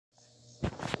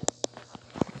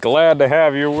Glad to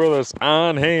have you with us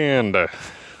on hand.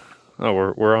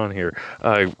 Oh, we're on here.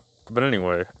 But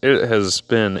anyway, it has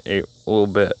been a little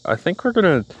bit. I think we're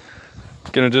gonna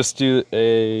just do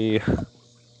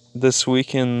this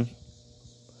week in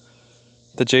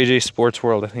the JJ Sports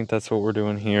World. I think that's what we're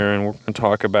doing here, and we're gonna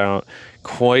talk about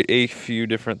quite a few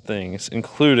different things,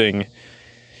 including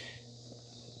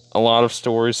a lot of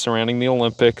stories surrounding the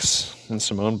Olympics and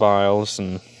Simone Biles,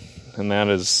 and that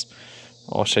is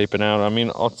all shaping out. I mean,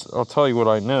 I'll tell you what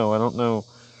I know. I don't know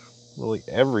really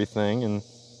everything, and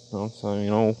so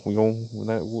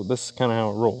this is kind of how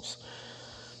it rolls.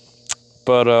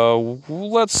 But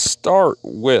let's start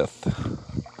with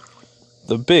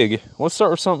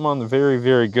something on the very,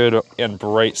 very good and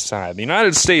bright side. The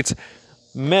United States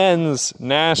men's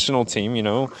national team.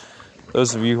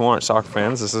 Those of you who aren't soccer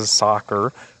fans, this is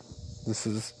soccer. This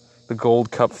is the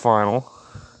Gold Cup final,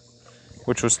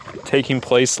 which was taking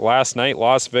place last night,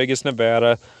 Las Vegas,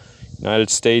 Nevada. United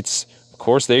States, of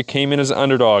course, they came in as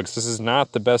underdogs. This is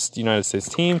not the best United States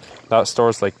team. Without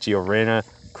stars like Gio Reyna,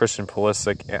 Christian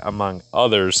Pulisic, among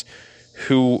others,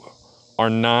 who are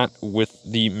not with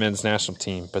the men's national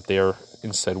team, but they are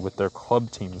instead with their club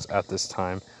teams at this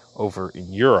time over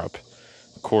in Europe.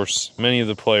 Of course, many of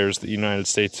the players that the United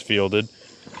States fielded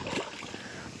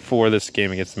for this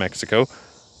game against Mexico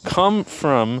come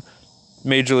from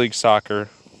Major League Soccer.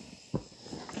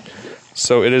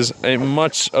 So it is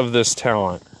much of this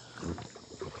talent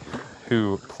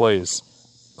who plays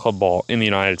club ball in the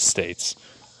United States.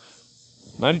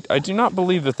 I do not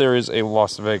believe that there is a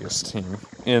Las Vegas team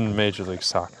in Major League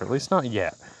Soccer, at least not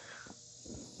yet.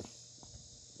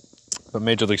 But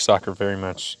Major League Soccer very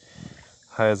much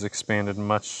has expanded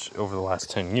much over the last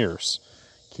 10 years.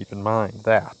 Keep in mind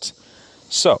that.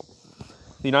 So,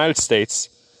 the United States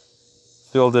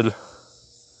fielded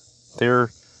their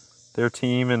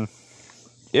team, and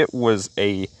it was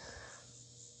a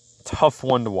tough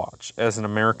one to watch as an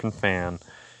American fan.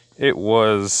 It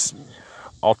was,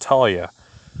 I'll tell you,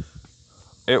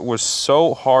 it was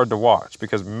so hard to watch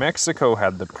because Mexico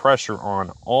had the pressure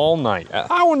on all night.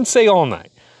 I wouldn't say all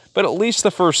night, but at least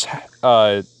the first half,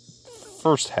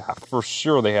 for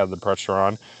sure they had the pressure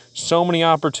on. So many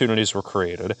opportunities were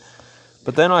created.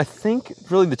 But then I think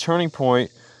really the turning point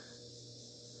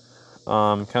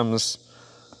comes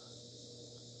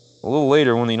a little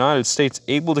later when the United States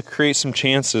able to create some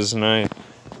chances, and I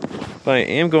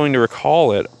am going to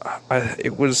recall it.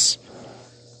 It was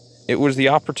the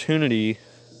opportunity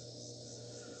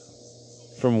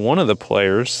from one of the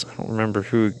players. I don't remember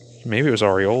who. Maybe it was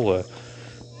Areola,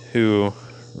 who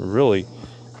really,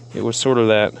 it was sort of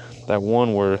that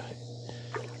one where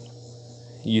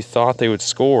you thought they would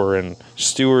score, and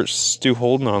Stu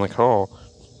Holden on the call.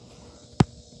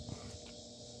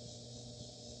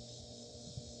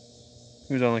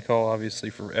 He was on the call,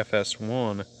 obviously, for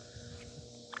FS1.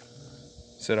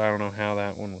 Said, I don't know how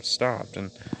that one was stopped.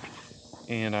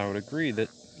 And I would agree that,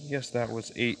 yes, I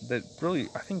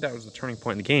think that was the turning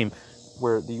point in the game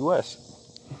where the U.S.,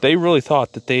 they really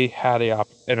thought that they had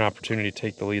an opportunity to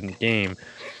take the lead in the game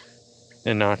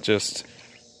and not just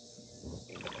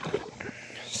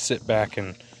sit back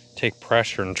and take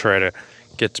pressure and try to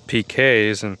get to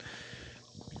PKs. And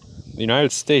the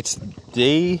United States,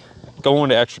 they go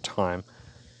into extra time.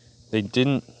 They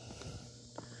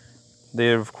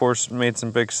of course made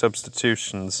some big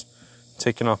substitutions,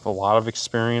 taking off a lot of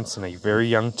experience and a very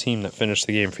young team that finished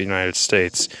the game for the United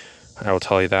States. I will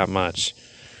tell you that much.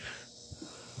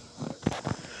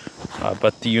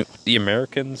 But the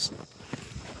Americans,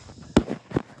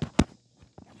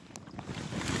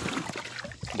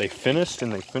 they finished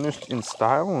in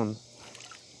style, and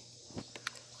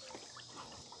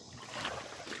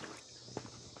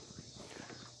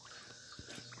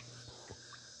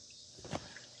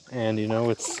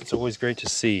it's always great to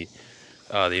see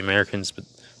the Americans. But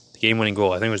the game-winning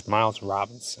goal, I think it was Miles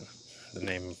Robinson, the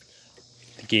name of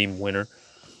the game winner,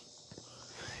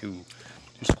 who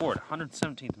scored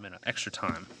 117th minute, extra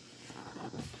time.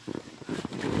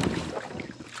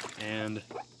 And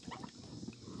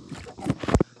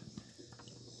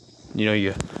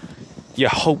you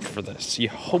hope for this. You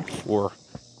hope for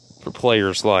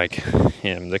players like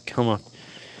him to come up.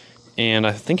 And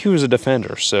I think he was a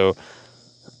defender, so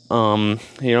what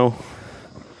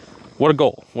a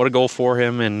goal. What a goal for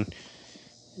him, and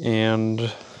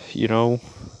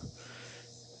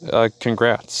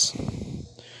congrats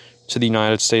to the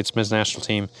United States men's national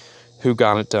team who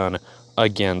got it done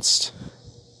against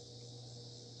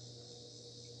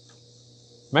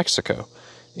Mexico.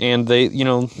 And they,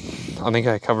 I think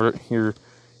I covered it here.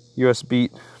 U.S.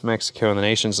 beat Mexico in the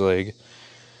Nations League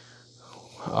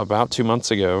about 2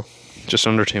 months ago, just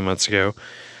under 2 months ago.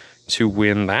 to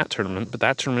win that tournament. But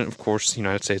that tournament, of course, the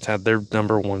United States had their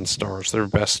number one stars, their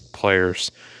best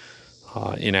players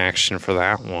in action for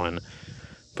that one.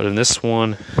 But in this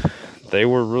one, they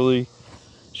were really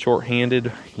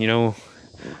shorthanded,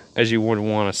 as you would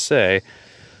want to say.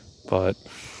 But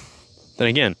then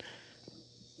again,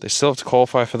 they still have to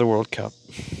qualify for the World Cup.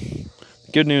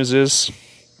 The good news is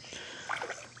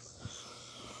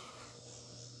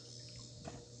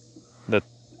that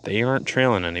they aren't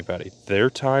trailing anybody. They're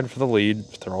tied for the lead,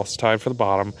 but they're also tied for the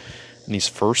bottom. And these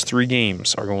first 3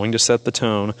 games are going to set the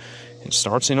tone. It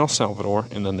starts in El Salvador,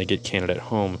 and then they get Canada at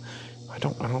home. I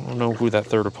don't know who that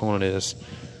third opponent is.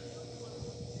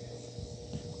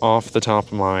 Off the top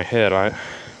of my head, I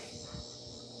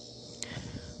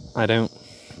don't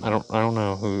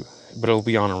know who, but it'll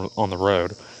be on the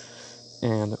road.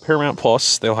 And Paramount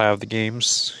Plus, they'll have the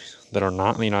games that are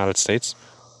not in the United States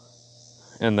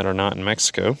and that are not in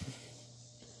Mexico.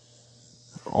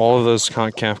 All of those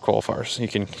CONCACAF qualifiers, you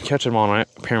can catch them on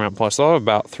Paramount Plus. They'll have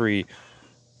about 3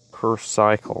 per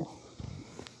cycle.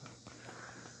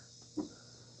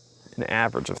 An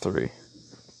average of 3,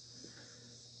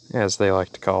 as they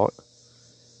like to call it.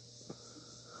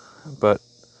 But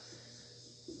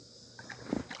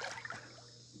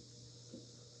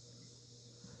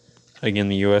again,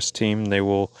 the U.S. team, they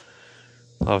will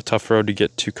have a tough road to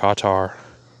get to Qatar.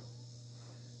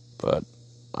 But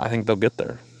I think they'll get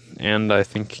there. And I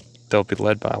think they'll be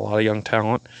led by a lot of young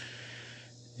talent.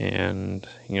 And,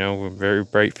 a very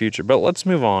bright future. But let's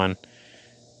move on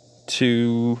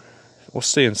to... We'll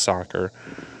stay in soccer.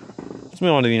 Let's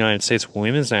move on to the United States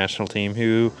women's national team,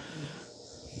 who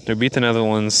beat the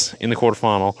Netherlands in the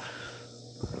quarterfinal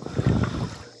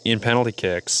in penalty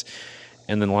kicks.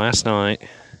 And then last night,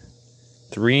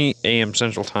 3 a.m.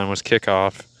 Central Time was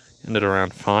kickoff. Ended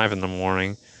around 5 in the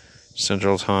morning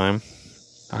Central Time.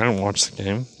 I didn't watch the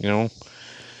game.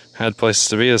 Had places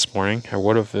to be this morning. I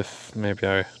would have if maybe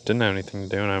I didn't have anything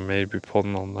to do and I maybe pulled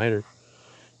an all-nighter.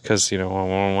 Because, I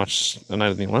want to watch the night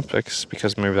of the Olympics,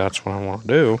 because maybe that's what I want to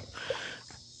do.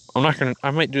 I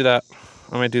might do that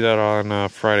on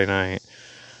Friday night,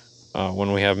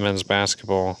 when we have men's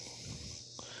basketball.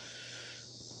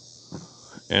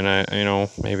 And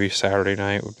maybe Saturday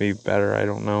night would be better, I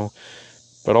don't know.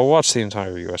 But I'll watch the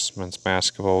entire U.S. men's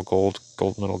basketball gold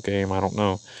medal game. I don't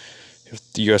know if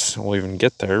the U.S. will even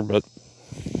get there, but...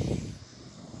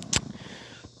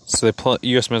 So they play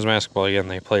U.S. men's basketball again.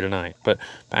 They play tonight. But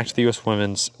back to the U.S.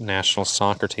 women's national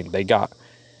soccer team. They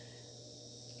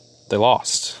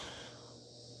lost.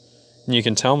 And you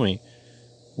can tell me,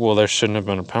 well, there shouldn't have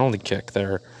been a penalty kick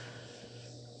there.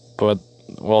 But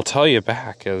what I'll tell you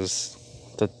back is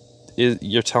that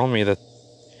you're telling me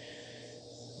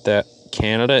that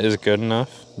Canada is good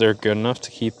enough. They're good enough to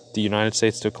keep the United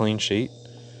States to a clean sheet.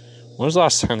 When was the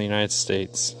last time the United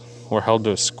States were held to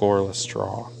a scoreless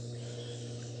draw?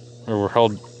 Or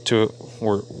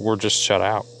we're just shut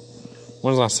out.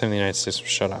 When was the last time the United States was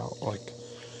shut out?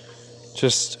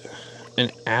 I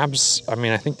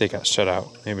think they got shut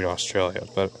out, maybe to Australia,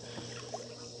 but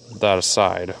that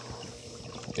aside,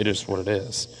 it is what it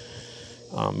is.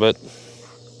 And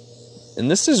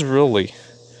this is really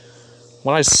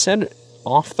what I said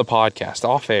off the podcast,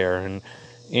 off air,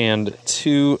 and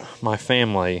to my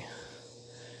family,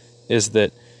 is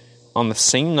that on the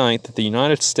same night that the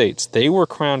United States, they were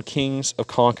crowned kings of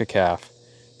CONCACAF,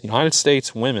 the United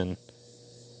States women,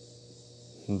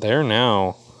 they're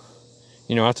now,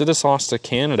 after this loss to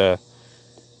Canada,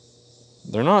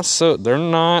 they're not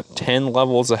 10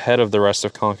 levels ahead of the rest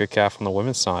of CONCACAF on the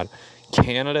women's side.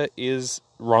 Canada is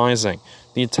rising.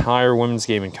 The entire women's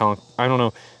game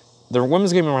the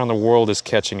women's game around the world is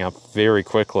catching up very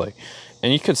quickly.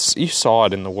 And you saw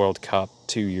it in the World Cup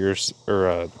 2 years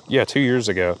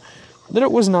ago. That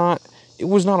it was not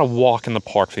a walk in the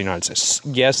park for the United States.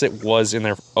 Yes, it was in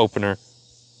their opener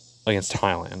against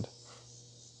Thailand.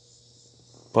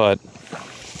 But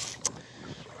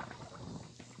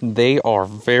they are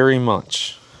very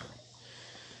much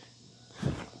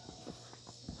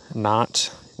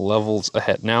not levels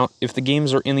ahead. Now, if the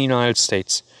games are in the United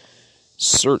States,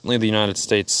 certainly the United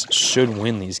States should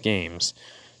win these games.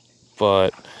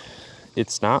 But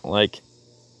it's not like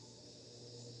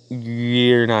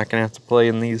you're not going to have to play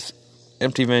in these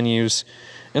empty venues.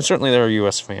 And certainly there are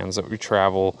U.S. fans that would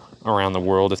travel around the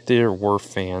world. If there were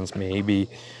fans, maybe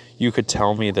you could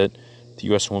tell me that the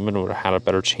U.S. women would have had a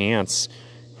better chance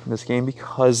in this game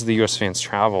because the U.S. fans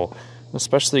travel,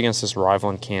 especially against this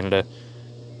rival in Canada.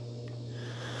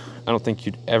 I don't think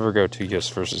you'd ever go to a U.S.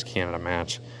 versus Canada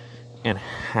match and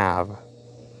have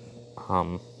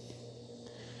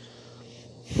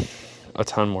a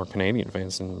ton more Canadian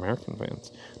fans than American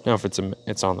fans. Now, if it's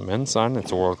on the men's side and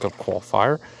it's a World Cup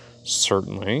qualifier,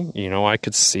 certainly, I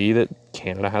could see that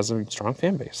Canada has a strong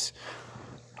fan base,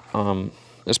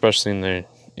 especially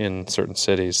in certain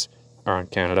cities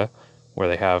around Canada where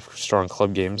they have strong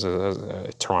club games,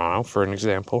 Toronto, for an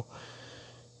example,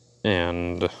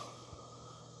 and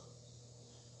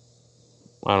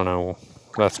I don't know.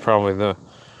 That's probably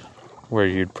where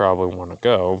you'd probably want to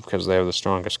go because they have the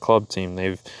strongest club team.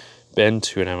 They've been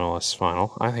to an MLS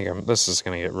final. I think this is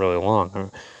going to get really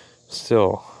long.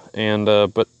 Still,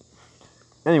 but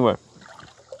anyway,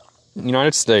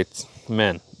 United States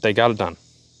men, they got it done.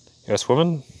 U.S.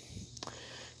 women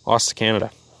lost to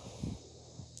Canada,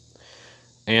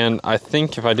 and I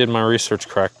think if I did my research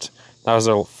correct, that was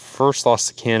their first loss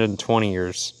to Canada in 20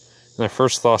 years. Their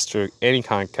first loss to any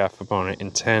CONCACAF opponent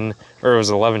in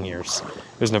 11 years.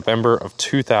 It was November of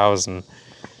 2010.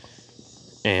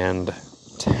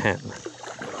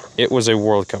 It was a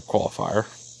World Cup qualifier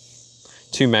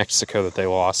to Mexico that they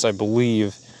lost. I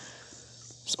believe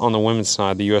on the women's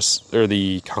side, the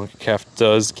CONCACAF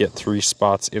does get 3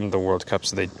 spots in the World Cup,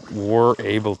 so they were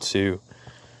able to.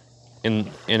 In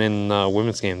the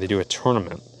women's game, they do a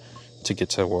tournament to get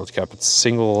to the World Cup. It's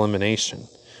single elimination.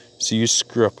 So you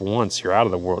screw up once, you're out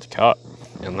of the World Cup.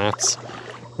 And that's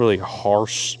really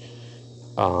harsh.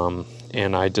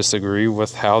 And I disagree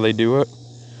with how they do it.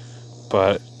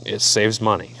 But it saves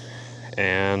money.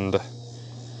 And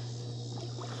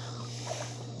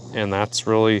that's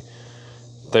really...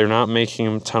 They're not making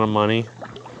a ton of money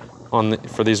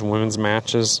for these women's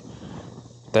matches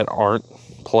that aren't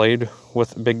played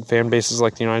with big fan bases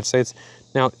like the United States.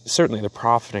 Now, certainly they're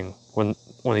profiting when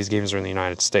these games are in the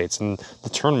United States, and the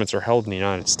tournaments are held in the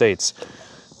United States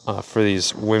for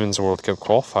these Women's World Cup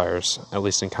qualifiers, at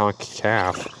least in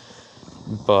CONCACAF.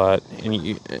 But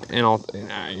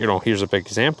here's a big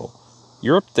example: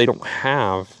 Europe, they don't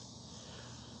have,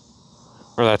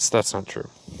 or that's not true.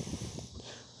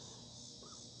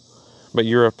 But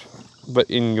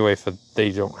in UEFA,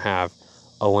 they don't have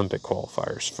Olympic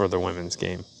qualifiers for the women's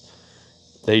game.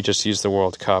 They just use the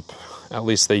World Cup. At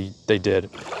least they did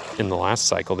in the last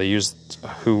cycle. They used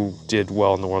who did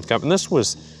well in the World Cup. And this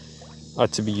was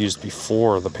to be used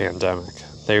before the pandemic.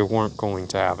 They weren't going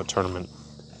to have a tournament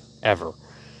ever.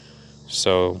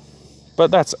 So, but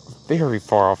that's very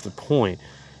far off the point.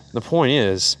 The point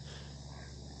is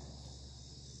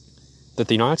that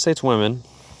the United States women,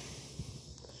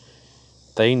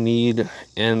 they need,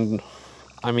 and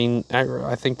I mean,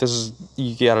 I think this is,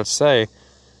 you gotta say,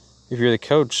 if you're the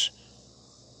coach,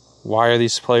 why are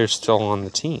these players still on the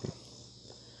team?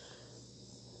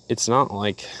 It's not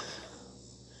like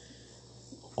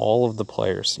all of the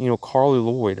players. Carly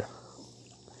Lloyd, there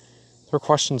were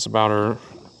questions about her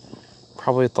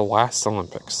probably at the last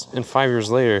Olympics. And 5 years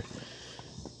later,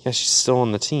 yeah, she's still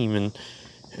on the team. And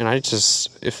I just,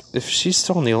 if she's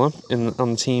still on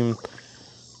the team,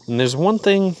 and there's one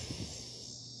thing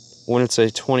when it's a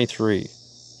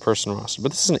 23-person roster,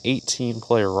 but this is an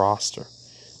 18-player roster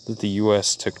that the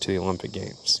U.S. took to the Olympic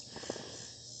Games.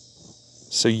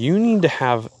 So you need to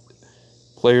have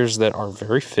players that are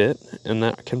very fit and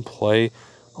that can play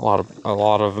a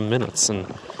lot of minutes.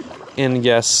 And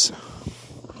yes,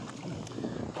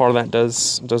 part of that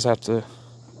does have to.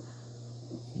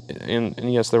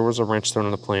 And yes, there was a wrench thrown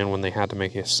in the plan when they had to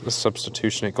make a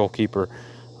substitution at goalkeeper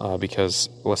because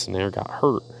Listener got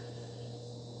hurt.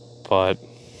 But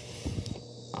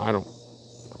I don't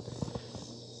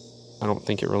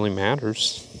think it really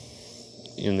matters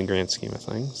in the grand scheme of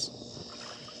things.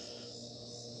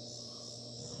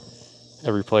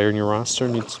 Every player in your roster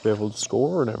needs to be able to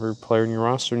score, and every player in your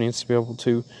roster needs to be able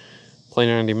to play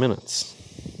 90 minutes.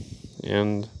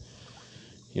 And,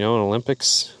 in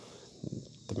Olympics,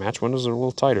 the match windows are a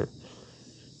little tighter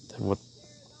than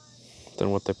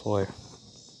what they play.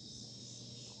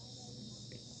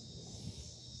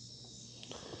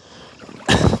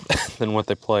 than what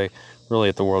they play really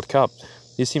at the World Cup.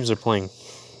 These teams are playing,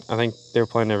 I think they're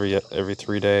playing every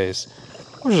 3 days,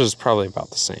 which is probably about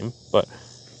the same, but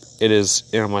it is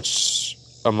in a much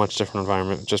different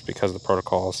environment just because of the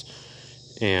protocols.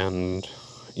 And,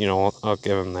 I'll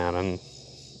give them that. And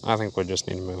I think we just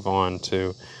need to move on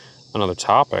to another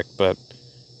topic. But,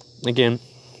 again,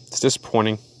 it's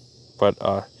disappointing. But,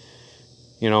 I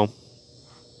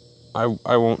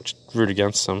won't root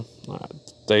against them.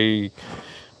 They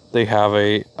have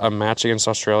a match against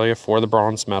Australia for the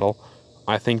bronze medal.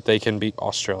 I think they can beat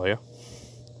Australia.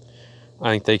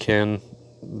 I think they can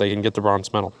get the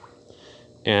bronze medal.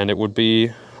 And it would be,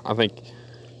 I think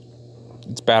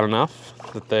it's bad enough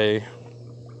that they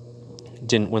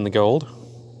didn't win the gold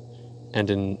and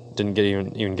didn't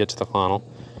didn't even get to the final.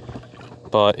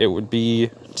 But it would be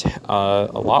a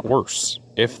lot worse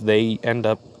if they end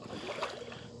up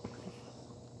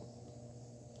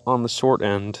on the short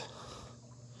end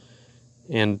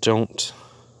and don't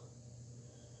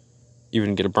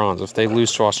even get a bronze. If they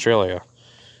lose to Australia,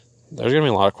 there's going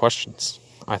to be a lot of questions.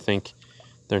 I think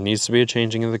there needs to be a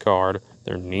changing of the guard.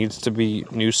 There needs to be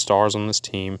new stars on this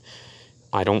team.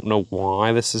 I don't know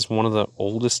why this is one of the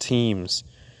oldest teams.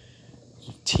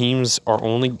 Teams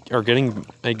are getting,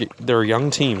 they're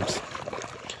young teams.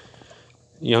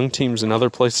 Young teams in other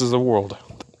places of the world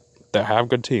that have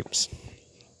good teams.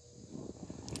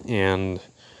 And,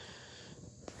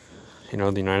 the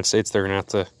United States, they're going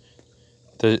to have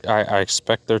to, I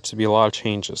expect there to be a lot of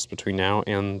changes between now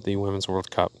and the Women's World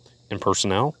Cup in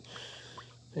personnel.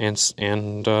 And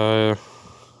I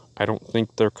don't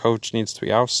think their coach needs to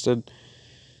be ousted.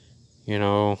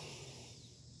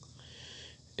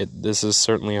 This is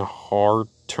certainly a hard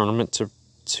tournament to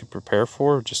prepare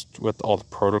for, just with all the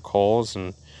protocols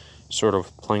and sort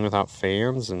of playing without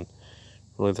fans. And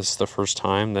really, this is the first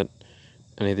time that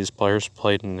any of these players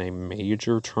played in a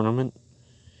major tournament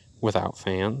without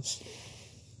fans.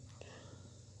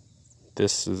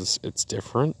 It's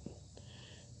different.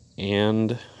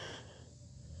 And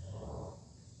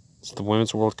it's the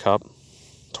Women's World Cup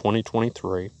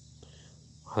 2023.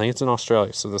 I think it's in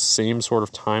Australia, so the same sort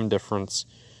of time difference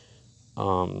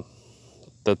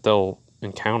that they'll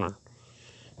encounter.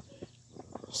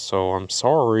 So I'm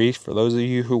sorry for those of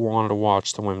you who wanted to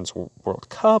watch the Women's World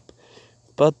Cup,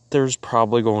 but there's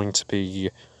probably going to be,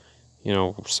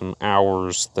 some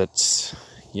hours that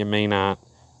you may not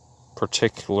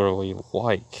particularly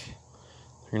like.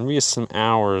 There are going to be some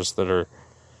hours that are,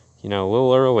 a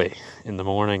little early in the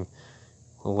morning,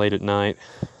 a little late at night.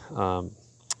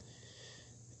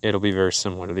 It'll be very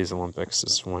similar to these Olympics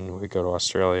is when we go to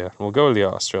Australia. We'll go to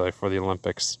Australia for the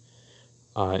Olympics,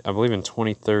 I believe in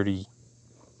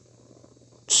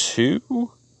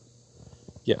 2032?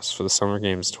 Yes, for the Summer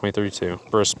Games 2032,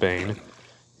 Brisbane.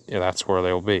 Yeah, that's where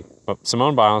they will be. But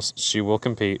Simone Biles, she will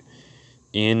compete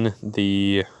in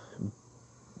the,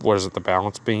 the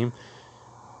balance beam.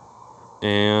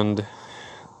 And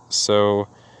so,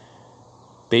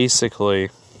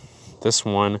 basically, this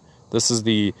is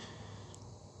the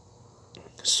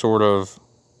sort of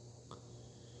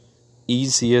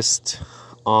easiest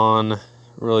on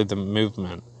really the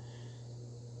movement.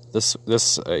 This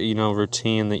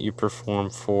routine that you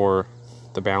perform for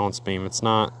the balance beam, it's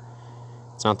not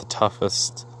the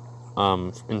toughest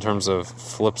in terms of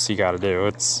flips you got to do.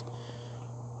 It's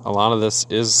a lot of this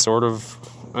is sort of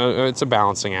it's a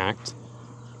balancing act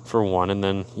for one, and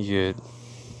then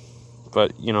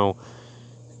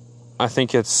I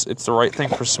think it's the right thing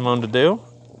for Simone to do.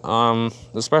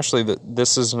 Especially that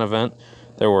this is an event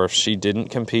where if she didn't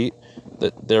compete,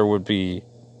 that there would be,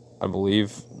 I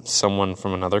believe, someone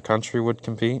from another country would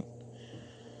compete.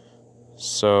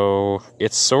 So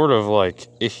it's sort of like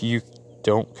if you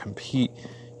don't compete,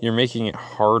 you're making it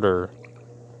harder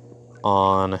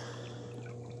on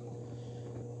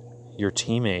your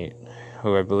teammate,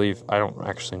 who I believe, I don't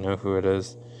actually know who it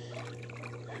is,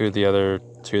 who the other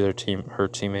to her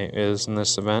teammate is in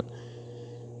this event.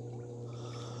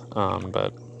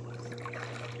 But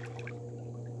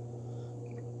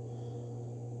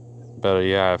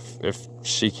yeah, if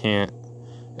she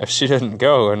didn't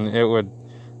go, and it would,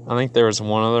 I think there was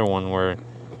one other one where,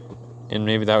 and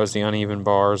maybe that was the uneven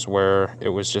bars where it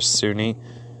was just Suni.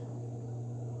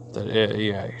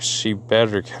 She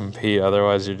better compete,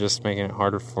 otherwise you're just making it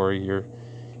harder for your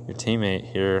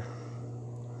teammate here,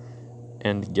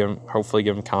 and hopefully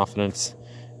give him confidence,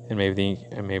 and maybe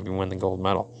win the gold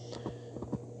medal.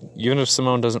 Even if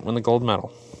Simone doesn't win the gold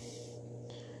medal,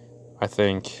 I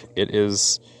think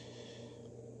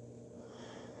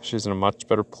she's in a much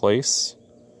better place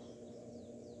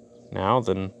now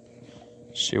than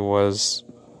she was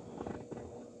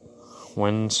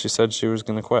when she said she was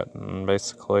going to quit, and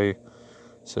basically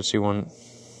said she wouldn't.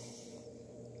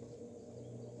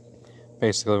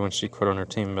 Basically, when she quit on her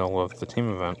team middle of the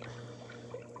team event.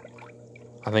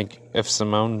 I think if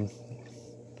Simone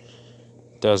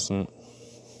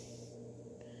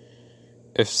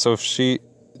if she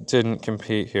didn't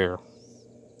compete here,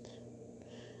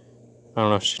 I don't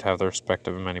know if she'd have the respect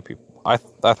of many people. I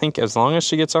think as long as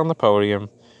she gets on the podium,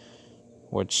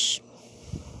 which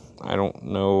I don't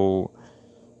know,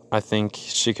 I think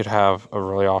she could have a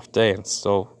really off day and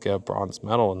still get a bronze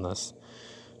medal in this.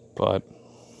 But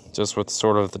just with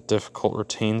sort of the difficult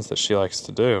routines that she likes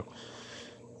to do,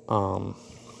 and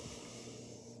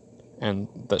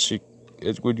that she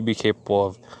would be capable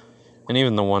of And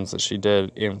even the ones that she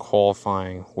did in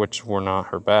qualifying, which were not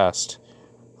her best,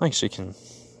 I think she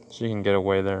can get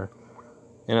away there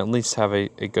and at least have a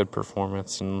good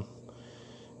performance. And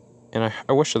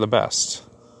I wish her the best.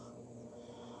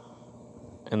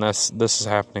 And this is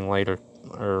happening later,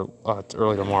 or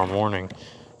early tomorrow morning.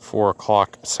 4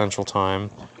 o'clock Central Time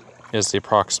is the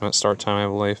approximate start time, I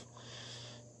believe.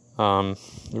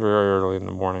 Very early in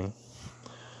the morning.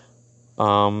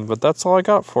 But that's all I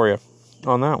got for you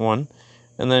on that one.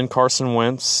 And then Carson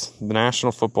Wentz, the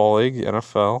National Football League,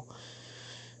 NFL,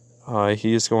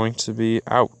 he is going to be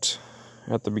out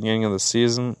at the beginning of the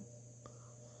season.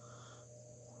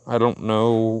 I don't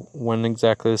know when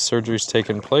exactly the surgery's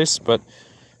taken place, but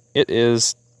it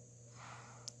is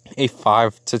a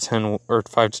 5 to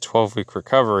 12 week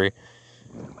recovery.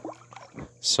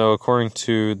 So according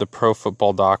to the Pro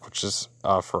Football Doc, which is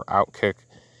for Outkick,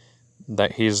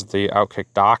 that he's the Outkick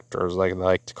doctor, as they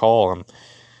like to call him,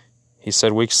 he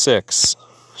said week 6.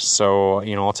 So,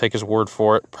 I'll take his word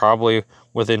for it. Probably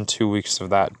within 2 weeks of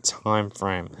that time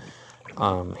frame,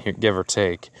 give or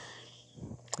take.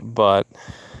 But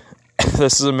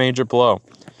this is a major blow,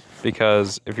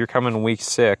 because if you're coming week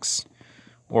 6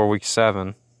 or week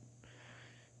 7,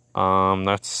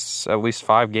 that's at least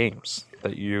 5 games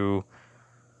that you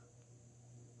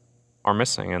are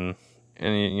missing. And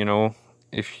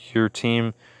if your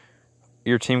team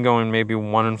going maybe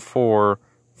 1-4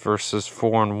 versus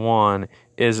 4-1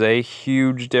 is a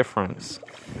huge difference.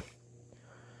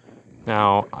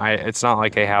 Now, it's not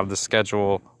like I have the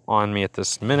schedule on me at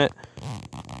this minute,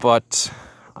 but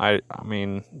I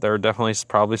mean, there are definitely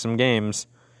probably some games.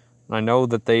 I know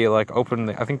that they I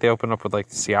think they open up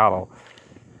with Seattle,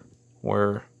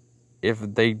 where if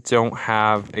they don't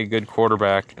have a good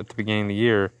quarterback at the beginning of the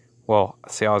year, well,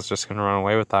 Seattle's just going to run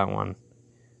away with that one.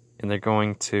 And the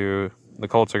Colts are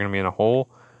going to be in a hole.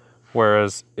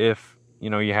 Whereas if,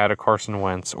 you had a Carson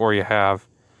Wentz, or you have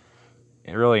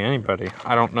really anybody,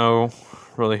 I don't know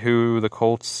really who the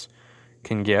Colts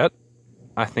can get.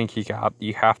 I think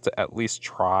you have to at least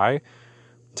try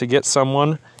to get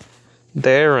someone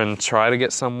there and try to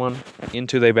get someone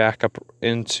into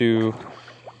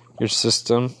your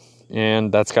system.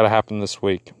 And that's got to happen this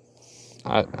week.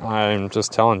 I'm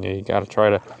just telling you got to try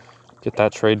to get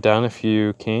that trade done if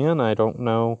you can. I don't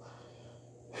know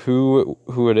who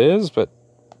it is, but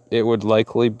it would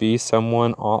likely be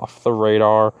someone off the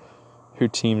radar who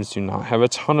teams do not have a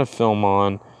ton of film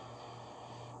on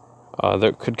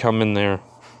that could come in there.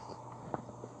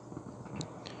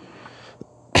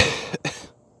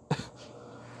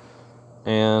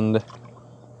 And,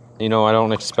 I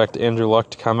don't expect Andrew Luck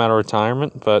to come out of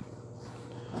retirement,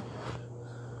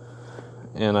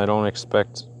 and I don't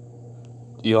expect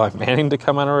Eli Manning to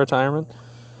come out of retirement.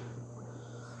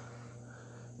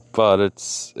 But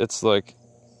it's like,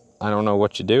 I don't know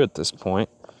what you do at this point.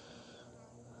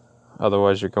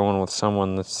 Otherwise, you're going with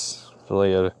someone that's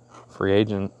really a free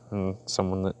agent and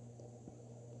someone that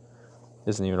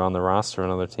isn't even on the roster of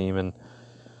another team. And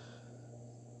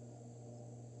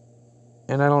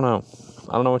I don't know.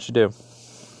 I don't know what you do.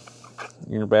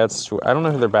 You're in a bad situation. I don't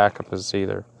know who their backup is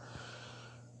either.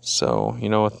 So,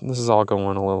 this is all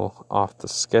going a little off the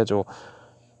schedule.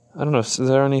 I don't know, is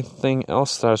there anything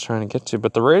else that I was trying to get to?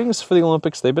 But the ratings for the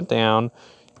Olympics, they've been down.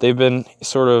 They've been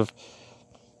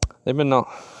not,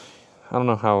 I don't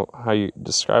know how you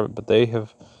describe it, but they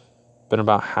have been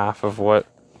about half of what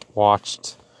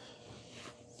watched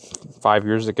 5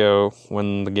 years ago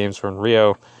when the games were in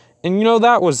Rio. And,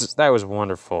 that was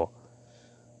wonderful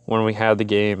when we had the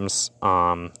games.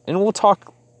 And we'll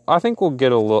talk, I think we'll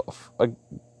get a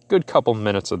good couple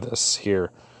minutes of this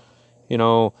here.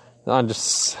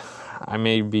 I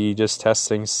may be just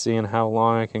testing, seeing how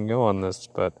long I can go on this,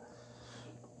 but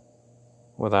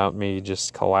without me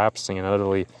just collapsing and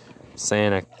utterly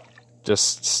saying it,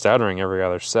 just stuttering every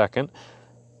other second.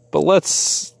 But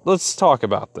let's talk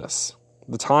about this.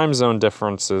 The time zone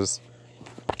differences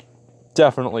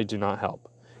definitely do not help.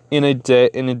 In a day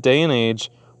and age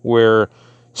where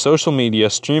social media,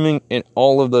 streaming, and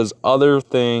all of those other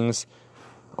things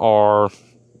are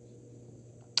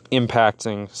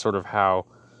impacting sort of how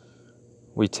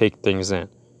we take things in.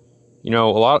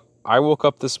 I woke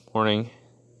up this morning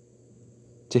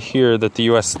to hear that the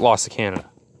U.S. lost to Canada.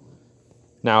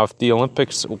 Now, if the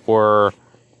Olympics were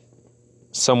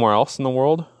somewhere else in the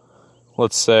world,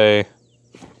 let's say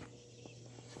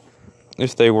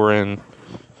if they were in,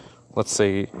 let's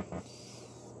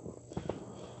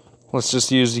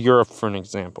just use Europe for an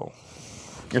example.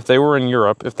 If they were in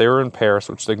Europe, if they were in Paris,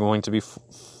 which they're going to be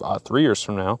 3 years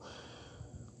from now,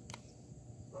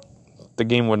 the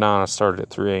game would not have started at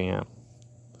 3 a.m.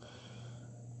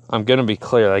 I'm going to be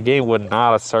clear. That game would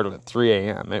not have started at 3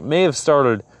 a.m. It may have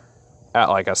started at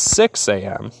like a 6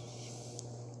 a.m.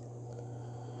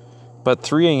 But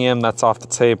 3 a.m., that's off the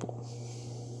table.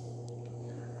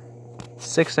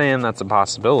 6 a.m., that's a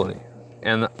possibility.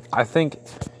 And I think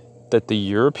that the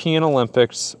European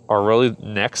Olympics are really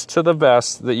next to the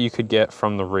best that you could get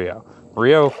from the Rio.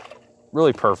 Rio,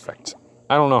 really perfect.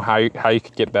 I don't know how you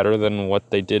could get better than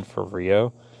what they did for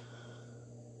Rio.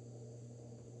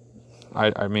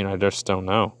 I mean, I just don't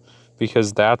know.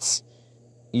 Because that's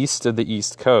east of the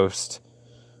East Coast,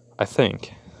 I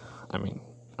think.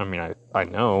 I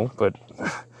know, but...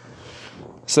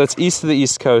 So that's east of the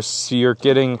East Coast, so you're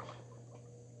getting...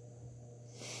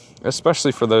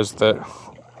 Especially for those that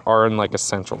are in, like, a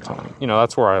Central Time. You know,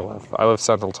 that's where I live. I live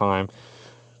Central Time.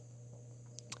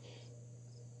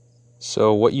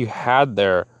 So what you had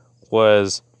there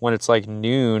was, when it's, like,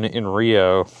 noon in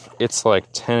Rio, it's, like,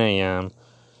 10 a.m.,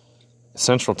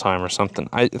 Central Time or something.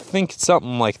 I think it's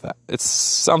something like that. It's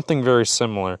something very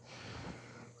similar.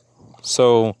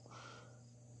 So,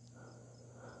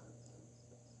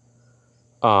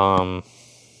 what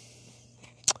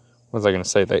was I going to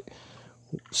say?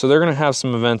 So they're going to have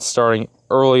some events starting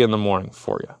early in the morning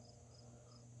for you.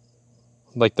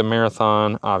 Like the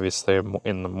marathon, obviously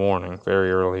in the morning,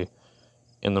 very early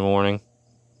in the morning.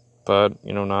 But,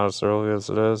 you know, not as early as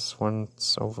it is when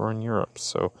it's over in Europe.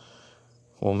 So,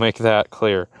 we'll make that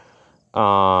clear.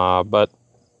 But,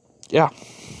 yeah.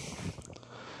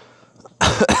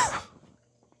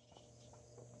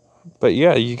 But,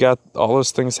 yeah, you got all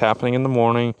those things happening in the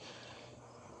morning.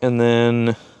 And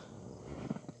then...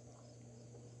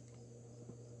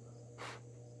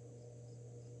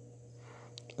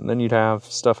 you'd have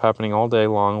stuff happening all day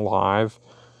long, live.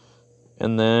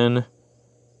 And then,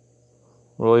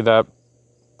 really the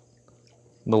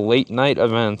late night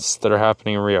events that are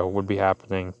happening in Rio would be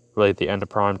happening really at the end of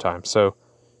prime time. So,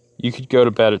 you could go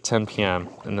to bed at 10 p.m.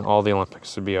 and then all the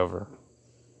Olympics would be over.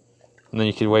 And then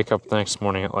you could wake up the next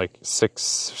morning at like 6,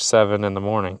 7 in the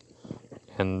morning.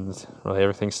 And really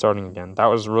everything's starting again. That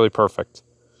was really perfect.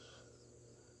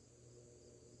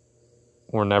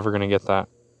 We're never going to get that.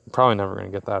 Probably never going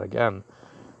to get that again.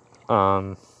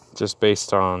 Just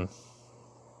based on...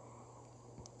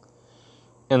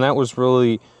 And that was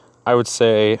really, I would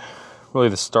say, really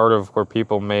the start of where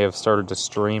people may have started to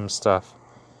stream stuff.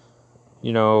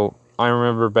 You know, I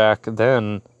remember back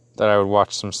then that I would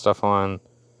watch some stuff on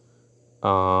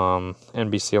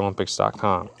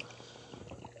NBCOlympics.com.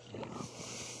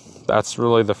 That's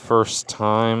really the first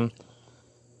time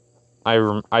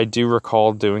I do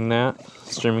recall doing that,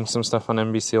 streaming some stuff on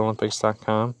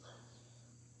NBCOlympics.com.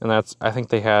 And I think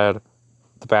they had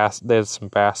they had some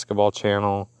basketball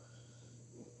channel,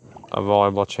 a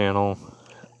volleyball channel,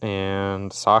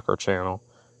 and soccer channel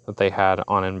that they had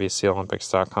on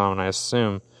NBCOlympics.com.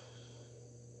 And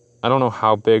I don't know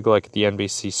how big like the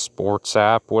NBC Sports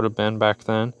app would have been back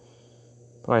then,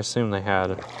 but I assume they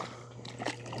had.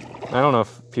 I don't know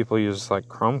if people use like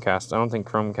Chromecast. I don't think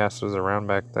Chromecast was around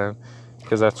back then,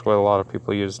 because that's what a lot of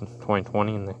people used in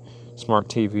 2020 and the smart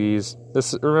TVs.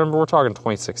 Remember, we're talking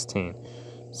 2016,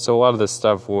 so a lot of this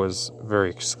stuff was very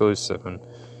exclusive, and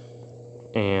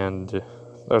it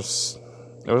was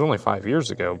only 5 years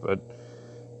ago, but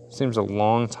it seems a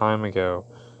long time ago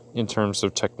in terms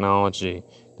of technology.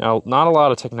 Now, not a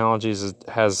lot of technology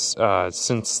has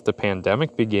since the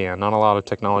pandemic began. Not a lot of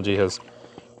technology has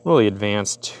really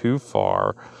advanced too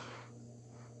far,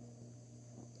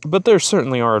 but there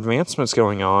certainly are advancements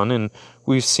going on, and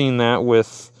we've seen that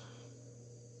with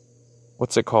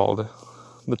what's it called,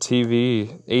 the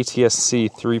TV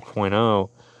ATSC 3.0.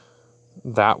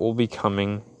 That will be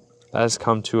coming. That has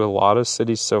come to a lot of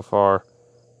cities so far,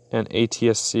 and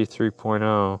ATSC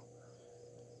 3.0,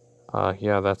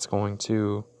 that's going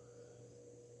to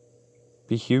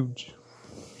be huge.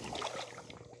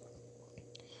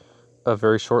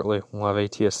 Very shortly, we'll have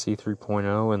ATSC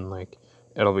 3.0, and like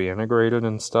it'll be integrated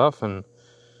and stuff, and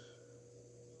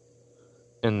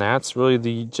that's really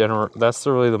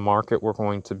the market we're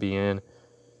going to be in.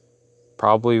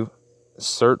 Probably,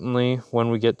 certainly,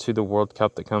 when we get to the World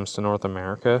Cup that comes to North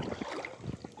America,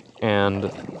 and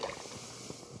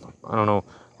I don't know.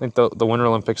 I think the Winter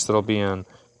Olympics that'll be in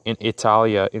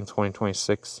Italia in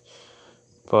 2026,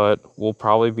 but we'll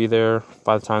probably be there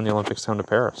by the time the Olympics come to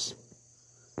Paris.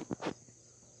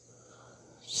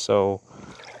 So,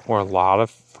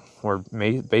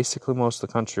 basically most of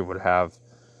the country would have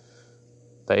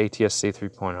the ATSC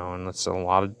 3.0, and it's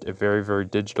a very, very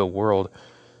digital world.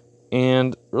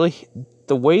 And really,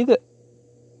 the way that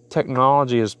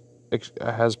technology has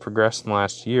progressed in the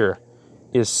last year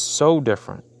is so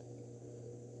different.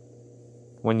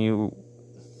 When you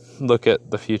look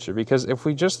at the future. Because if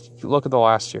we just look at the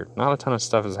last year, not a ton of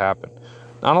stuff has happened.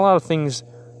 Not a lot of things.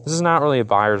 This is not really a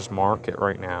buyer's market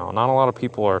right now. Not a lot of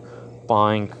people are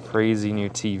buying crazy new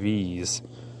TVs.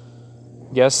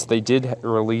 Yes, they did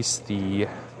release the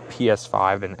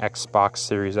PS5 and Xbox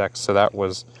Series X, so that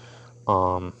was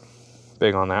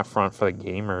big on that front for the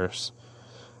gamers,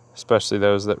 especially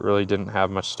those that really didn't have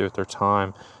much to do with their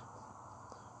time.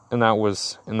 And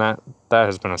that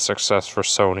has been a success for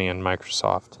Sony and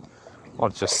Microsoft. I'll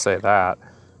just say that.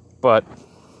 But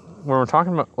when we're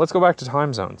talking about, let's go back to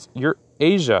time zones.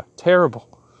 Asia, terrible.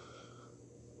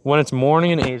 When it's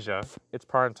morning in Asia, it's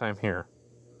prime time here.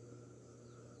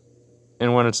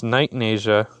 And when it's night in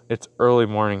Asia, it's early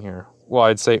morning here. Well,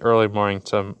 I'd say early morning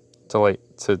to late,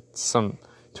 to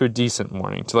a decent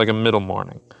morning, to like a middle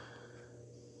morning.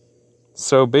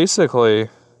 So basically,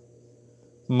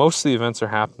 most of the events are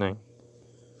happening.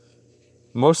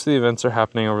 Most of the events are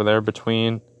happening over there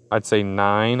between, I'd say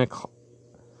 9 o'clock.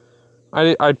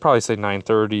 I'd probably say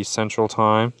 9:30 Central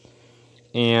Time.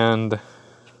 And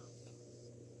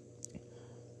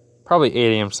probably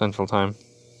 8 a.m. Central Time.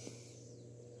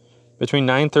 Between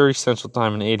 9:30 Central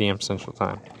Time and 8 a.m. Central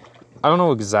Time. I don't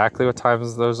know exactly what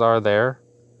times those are there.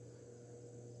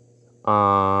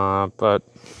 But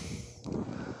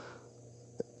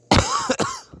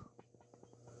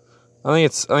I think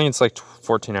it's like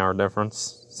 14-hour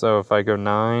difference. So if I go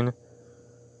 9,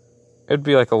 it'd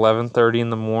be like 11:30 in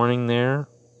the morning there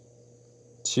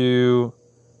to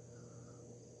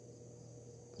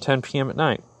 10 p.m. at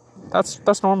night.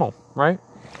 That's normal, right?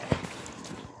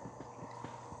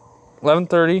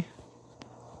 11:30,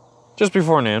 just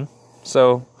before noon.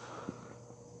 So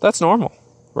that's normal,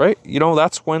 right?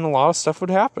 That's when a lot of stuff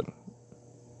would happen.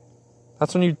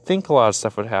 That's when you'd think a lot of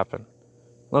stuff would happen.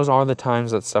 Those are the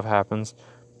times that stuff happens.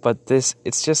 But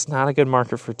it's just not a good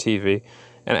market for TV.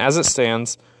 And as it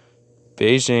stands,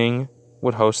 Beijing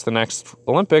would host the next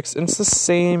Olympics, and it's the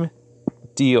same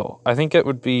deal. I think it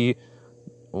would be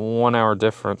 1 hour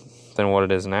different than what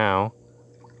it is now.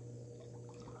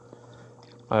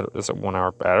 Is it 1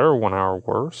 hour better or 1 hour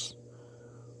worse?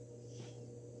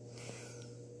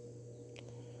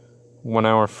 1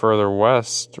 hour further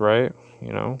west, right?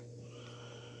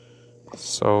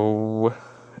 So,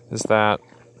 is that...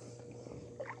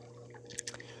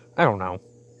 I don't know.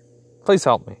 Please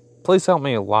help me. Please help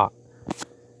me a lot.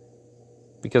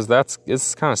 Because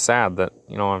it's kind of sad that,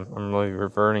 I'm really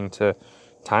reverting to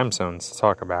time zones to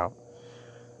talk about.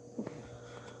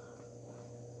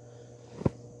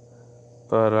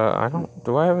 But,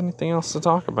 do I have anything else to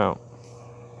talk about?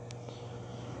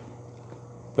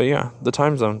 But yeah, the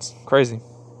time zones, crazy.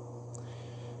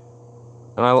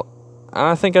 And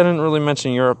I think I didn't really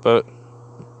mention Europe, but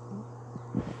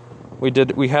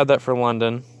we had that for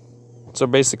London. So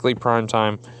basically prime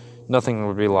time, nothing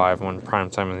would be live when prime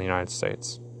time in the United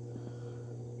States.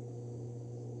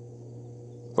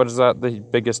 But is that the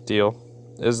biggest deal?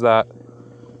 Is that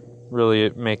really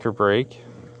make or break?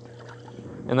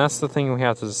 And that's the thing we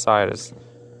have to decide, is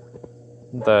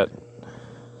that,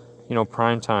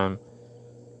 prime time,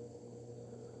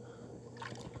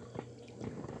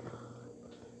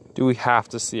 do we have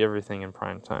to see everything in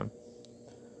prime time?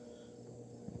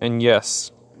 And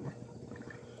yes,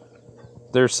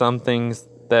 there's some things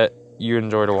that you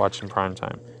enjoy to watch in prime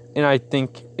time. And I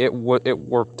think it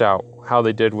worked out how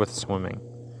they did with swimming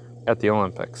at the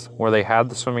Olympics, where they had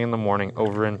the swimming in the morning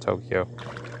over in Tokyo.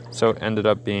 So it ended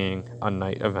up being a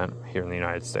night event here in the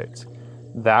United States.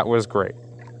 That was great.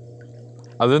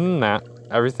 Other than that,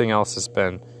 everything else has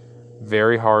been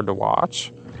very hard to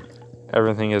watch.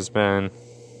 Everything has been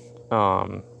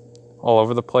all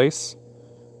over the place.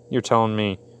 You're telling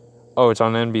me, oh, it's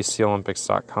on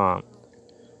NBCOlympics.com.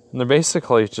 And they're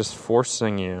basically just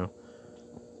forcing you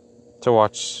to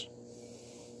watch.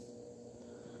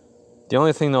 The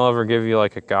only thing they'll ever give you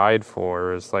like a guide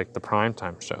for is like the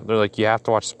primetime show. They're like, you have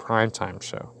to watch the primetime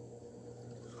show.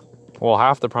 Well,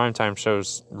 half the primetime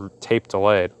show's tape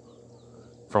delayed,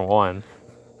 for one.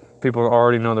 People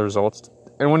already know the results.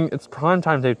 And when it's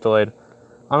primetime tape delayed,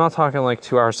 I'm not talking like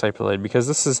 2 hours tape delayed, because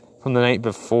this is from the night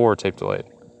before tape delayed.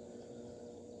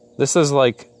 This is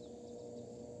like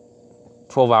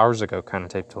 12 hours ago kind of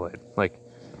tape delayed. Like,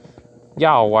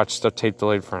 yeah, I'll watch stuff tape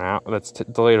delayed for an hour. That's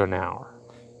delayed an hour.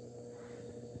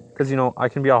 Because, I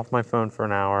can be off my phone for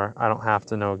an hour. I don't have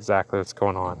to know exactly what's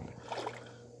going on.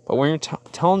 But when you're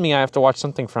telling me I have to watch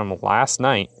something from last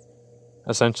night,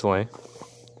 essentially,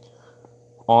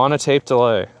 on a tape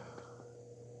delay,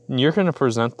 and you're going to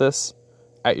present this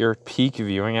at your peak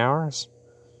viewing hours,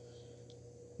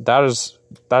 that's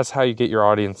how you get your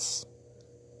audience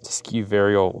to skew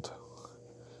very old.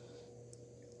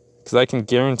 Because I can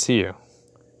guarantee you,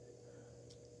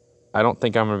 I don't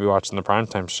think I'm going to be watching the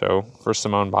primetime show for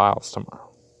Simone Biles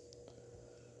tomorrow.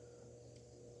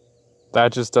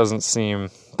 That doesn't seem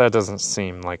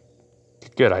like a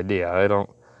good idea. I don't,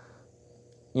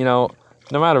 no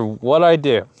matter what I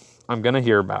do, I'm going to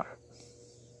hear about it.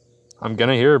 I'm going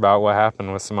to hear about what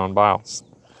happened with Simone Biles.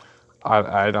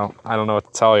 I don't know what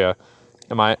to tell you.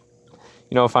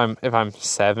 If I'm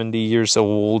 70 years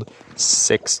old,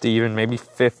 60, even maybe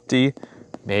 50,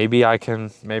 maybe I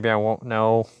won't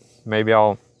know. Maybe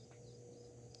I'll.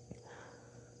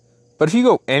 But if you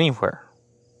go anywhere,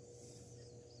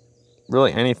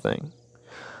 really anything,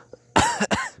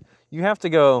 you have to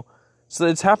go. So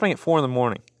it's happening at 4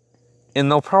 a.m,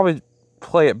 and they'll probably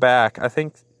play it back. I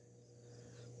think.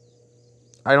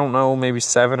 I don't know, maybe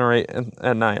 7 or 8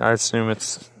 at night. I assume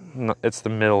it's the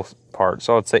middle part.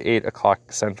 So I'd say 8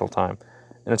 o'clock Central Time.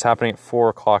 And it's happening at 4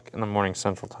 o'clock in the morning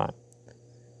Central Time.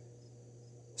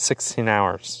 16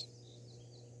 hours.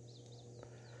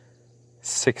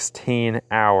 16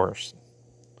 hours.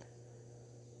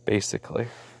 Basically.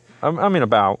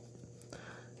 I'd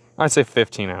say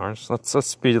 15 hours.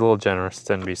 Let's be a little generous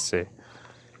to NBC.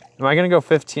 Am I going to go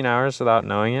 15 hours without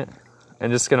knowing it?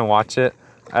 And just going to watch it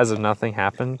as if nothing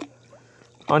happened?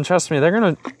 Oh, and trust me, they're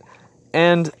gonna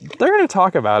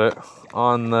talk about it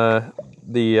on the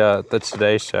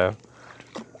Today Show.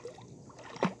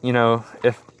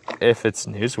 If it's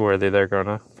newsworthy, they're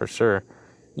gonna, for sure.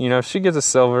 If she gets a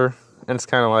silver and it's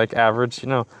kind of like average,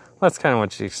 that's kind of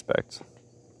what you expect.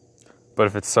 But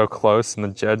if it's so close and the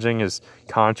judging is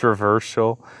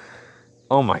controversial,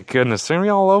 oh my goodness, they're gonna be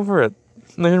all over it.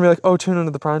 And they're gonna be like, oh, tune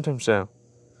into the primetime show.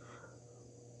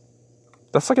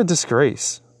 That's like a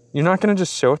disgrace. You're not going to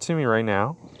just show it to me right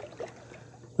now?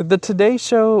 The Today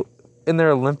Show in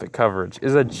their Olympic coverage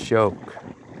is a joke.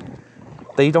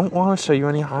 They don't want to show you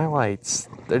any highlights.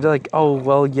 They're like, oh,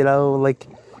 well,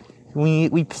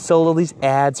 we sold all these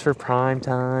ads for prime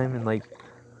time and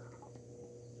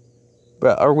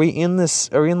but are we in this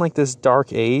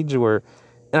dark age where,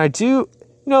 and I do,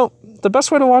 the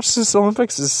best way to watch this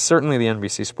Olympics is certainly the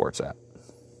NBC Sports app.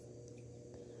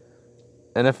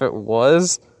 And if it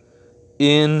was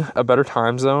in a better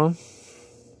time zone,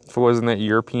 if it was in that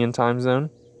European time zone,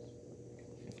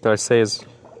 that I say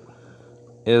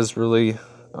is really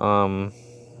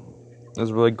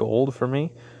gold for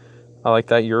me. I like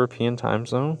that European time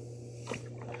zone,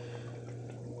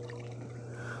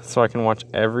 so I can watch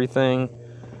everything.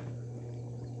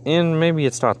 And maybe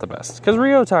it's not the best, because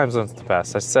Rio time zone's the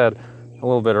best. I said a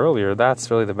little bit earlier,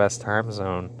 that's really the best time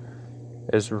zone,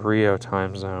 is Rio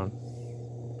time zone.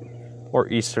 Or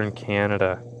Eastern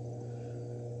Canada.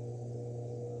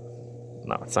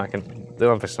 No, it's not going to... The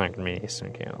Olympics are not going to be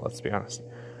Eastern Canada, let's be honest.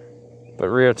 But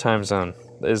Rio time zone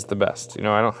is the best.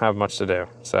 I don't have much to do.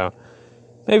 So,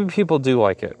 maybe people do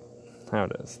like it. How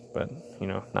it is. But,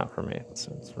 not for me. It's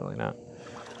really not.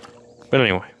 But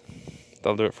anyway.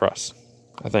 They'll do it for us.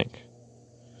 I think.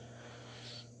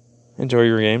 Enjoy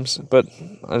your games. But,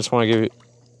 I just want to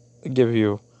give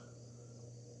you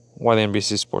why the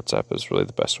NBC Sports app is really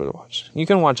the best way to watch. You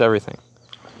can watch everything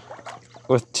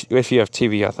if you have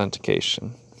TV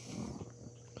authentication.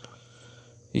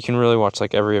 You can really watch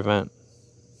like every event.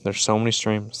 There's so many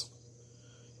streams.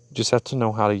 You just have to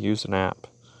know how to use an app.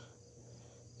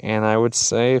 And I would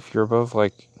say if you're above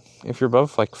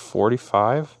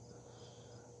 45,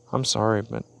 I'm sorry,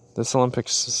 but this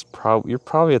Olympics is you're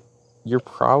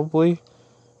probably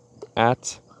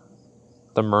at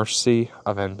the mercy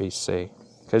of NBC,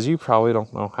 because you probably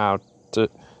don't know how to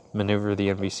maneuver the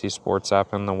NBC Sports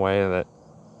app in the way that.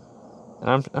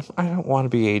 And I don't want to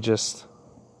be ageist,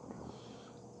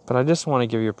 but I just want to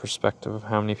give you a perspective of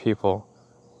how many people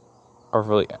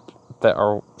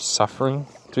are suffering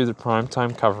through the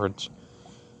primetime coverage,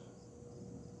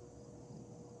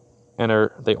 and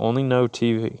they only know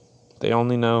TV. They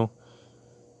only know,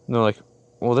 and they're like,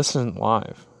 well, this isn't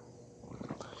live.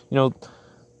 Well,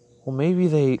 maybe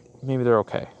they're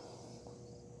okay.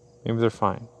 Maybe they're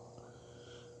fine.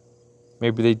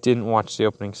 Maybe they didn't watch the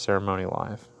opening ceremony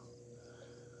live.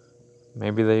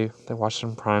 Maybe they watched it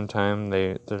in prime time.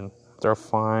 They're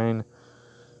fine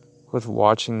with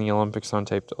watching the Olympics on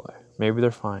tape delay. Maybe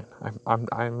they're fine.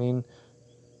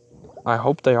 I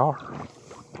hope they are.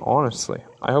 Honestly,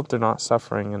 I hope they're not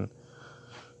suffering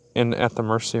and at the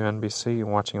mercy of NBC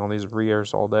and watching all these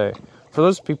re-airs all day. For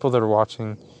those people that are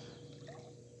watching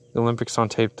the Olympics on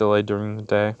tape delay during the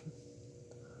day,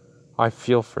 I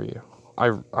feel for you.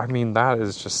 I mean, that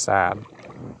is just sad.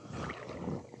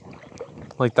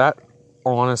 Like, that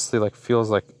honestly, feels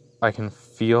like I can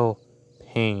feel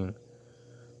pain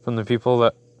from the people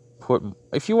that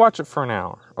if you watch it for an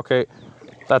hour, okay,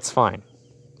 that's fine.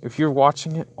 If you're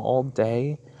watching it all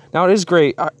day, now it is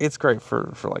great. It's great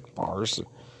for like bars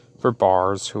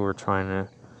who are trying to,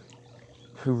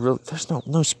 who really, there's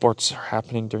no sports are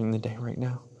happening during the day right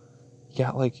now. You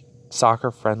got like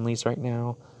soccer friendlies right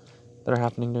now that are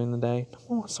happening during the day. No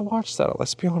one wants to watch that.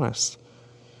 Let's be honest.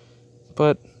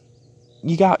 But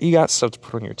you got stuff to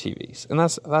put on your TVs, and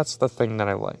that's the thing that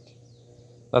I like.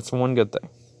 That's one good thing,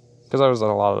 because I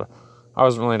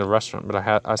wasn't really at a restaurant, but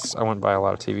I went by a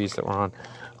lot of TVs that were on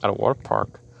at a water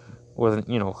park with,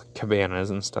 cabanas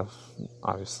and stuff,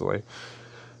 obviously.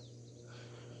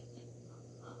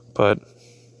 But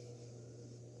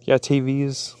yeah,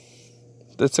 TVs.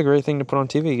 That's a great thing to put on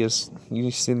TV, because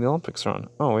you see the Olympics are on.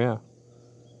 Oh yeah.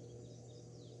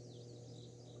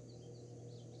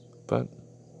 But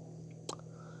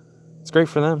it's great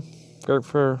for them. Great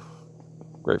for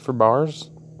bars.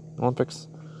 Olympics.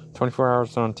 24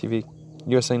 hours on TV.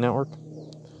 USA Network.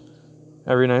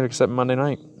 Every night except Monday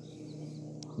night.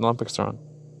 The Olympics are on.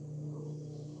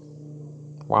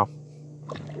 Wow.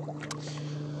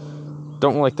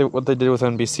 Don't like what they did with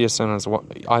NBCSN as well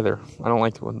either. I don't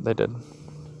like what they did.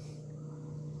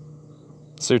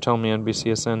 So you're telling me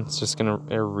NBCSN is just going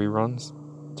to air reruns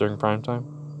during prime time?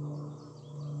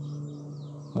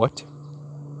 What?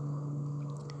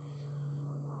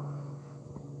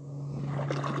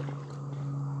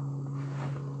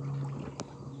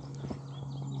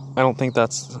 I don't think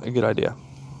that's a good idea.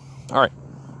 Alright.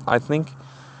 I think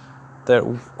we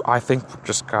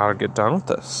just gotta get done with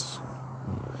this.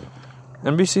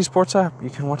 NBC Sports app, you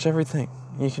can watch everything.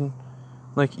 You can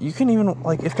even,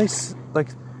 if they,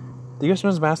 the U.S.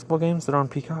 men's basketball games that are on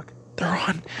Peacock, they're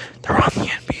on the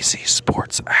NBC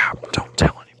Sports app. Don't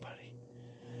tell anybody.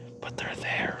 But they're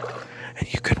there,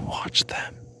 and you can watch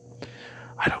them.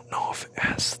 I don't know if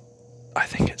I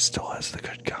think it still has the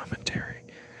good commentary.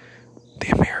 The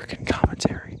American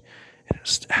commentary. And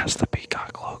it has the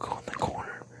Peacock logo in the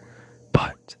corner.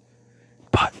 But,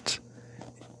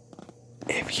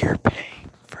 if you're paying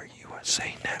for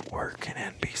USA Network and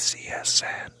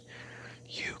NBCSN,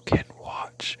 you can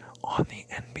watch on the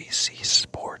NBC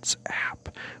Sports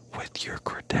app with your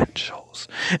credentials.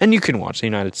 And you can watch the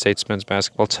United States men's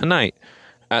basketball tonight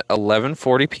at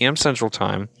 11:40 p.m. Central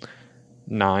Time,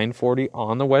 9:40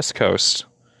 on the West Coast,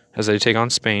 as they take on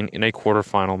Spain in a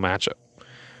quarterfinal matchup.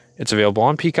 It's available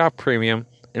on Peacock Premium,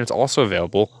 and it's also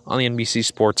available on the NBC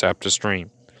Sports app to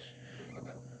stream.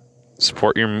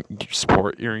 Support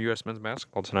your U.S. men's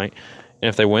basketball tonight, and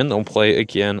if they win, they'll play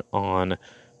again on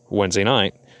Wednesday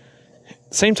night.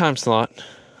 Same time slot,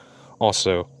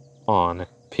 also on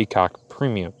Peacock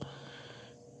Premium.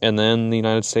 And then the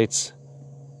United States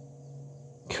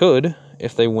could,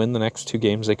 if they win the next two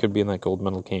games, they could be in that gold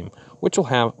medal game, which we'll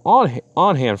have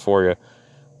on hand for you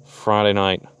Friday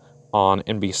night on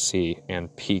NBC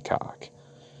and Peacock.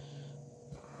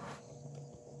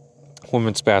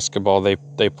 Women's basketball, they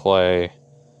play,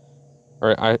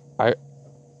 or I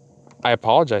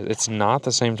apologize, it's not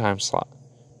the same time slot.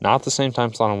 Not the same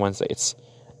time slot on Wednesday. It's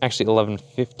actually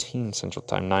 11:15 Central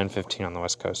Time, 9:15 on the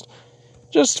West Coast.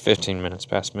 Just 15 minutes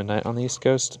past midnight on the East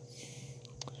Coast.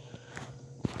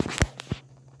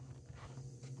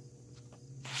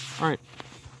 Alright.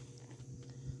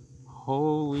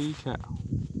 Holy cow.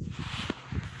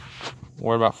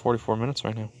 We're about 44 minutes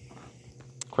right now.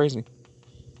 Crazy.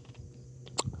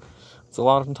 It's a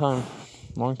lot of time.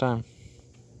 Long time.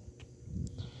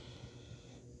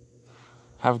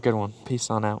 Have a good one. Peace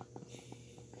on out.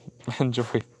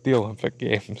 Enjoy the Olympic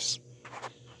Games.